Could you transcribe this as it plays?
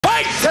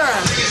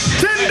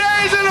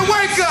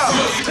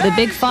The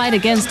big fight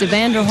against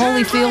Evander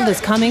Holyfield is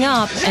coming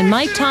up, and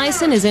Mike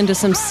Tyson is into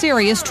some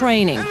serious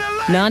training.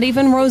 Not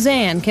even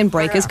Roseanne can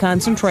break his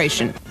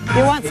concentration.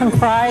 You want some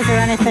fries or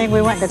anything?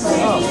 We went to...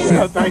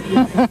 No, thank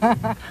you.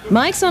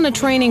 Mike's on a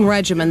training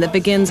regimen that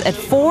begins at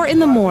 4 in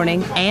the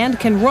morning and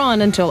can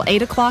run until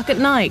 8 o'clock at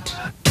night.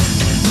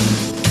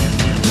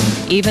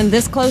 Even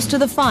this close to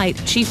the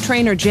fight, Chief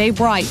Trainer Jay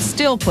Bright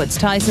still puts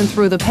Tyson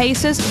through the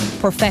paces,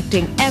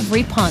 perfecting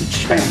every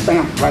punch. Bam,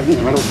 bam, right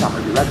here, right on top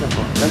of you, right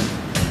there.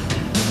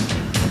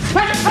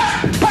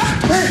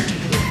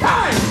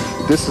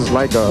 This is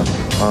like a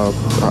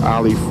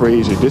Ali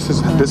Frazier. This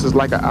is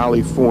like a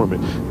Ali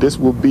Foreman. This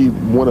will be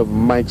one of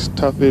Mike's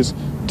toughest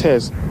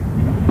tests.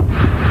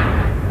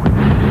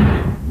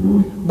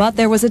 But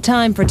there was a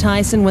time for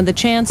Tyson when the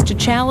chance to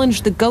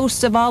challenge the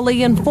ghosts of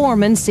Ali and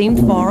Foreman seemed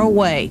far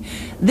away.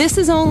 This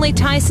is only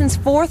Tyson's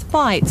 4th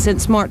fight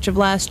since March of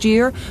last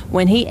year,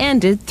 when he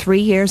ended 3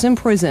 years in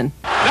prison.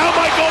 Now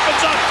Mike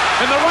opens up,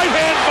 and the right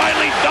hand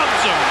finally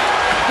dumps him.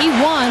 He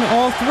won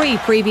all 3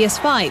 previous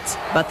fights,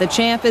 but the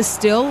champ is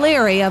still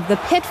leery of the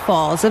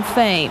pitfalls of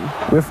fame.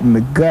 We're from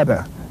the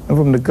gutter. And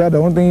from the gutter, the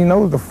only thing you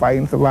know is to fight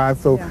and survive,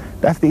 so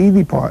that's the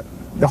easy part.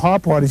 The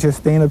hard part is just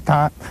staying up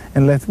top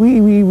and let's party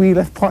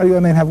all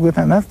night and have a good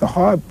time. That's the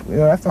hard,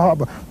 that's the hard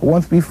part. But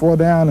once we fall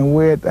down and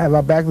we have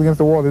our backs against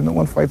the wall, no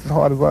one fights as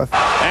hard as us.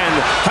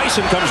 And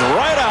Tyson comes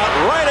right out,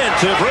 right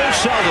into Bruce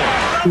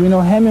Seldon. You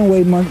know,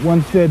 Hemingway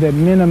once said that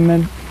men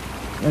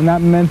are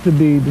not meant to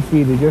be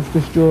defeated, just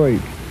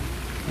destroyed.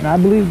 And I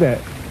believe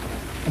that.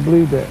 I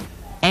believe that.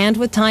 And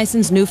with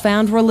Tyson's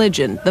newfound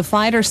religion, the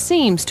fighter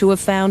seems to have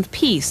found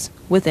peace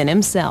within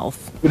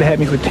himself. It had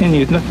me for 10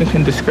 years. Nothing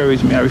can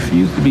discourage me. I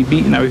refuse to be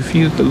beaten. I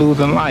refuse to lose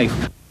in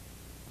life.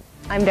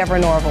 I'm Deborah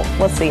Norville.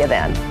 We'll see you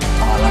then.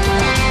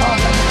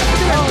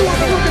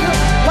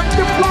 Like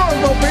the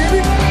flowers, though,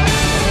 baby.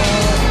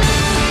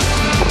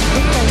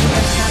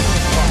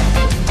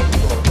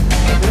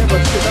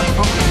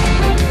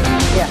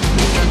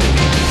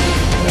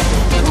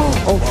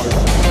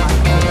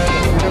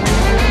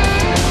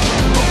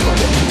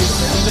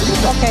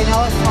 Okay,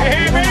 now let's...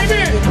 Hey,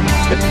 baby!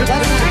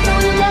 I know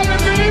you love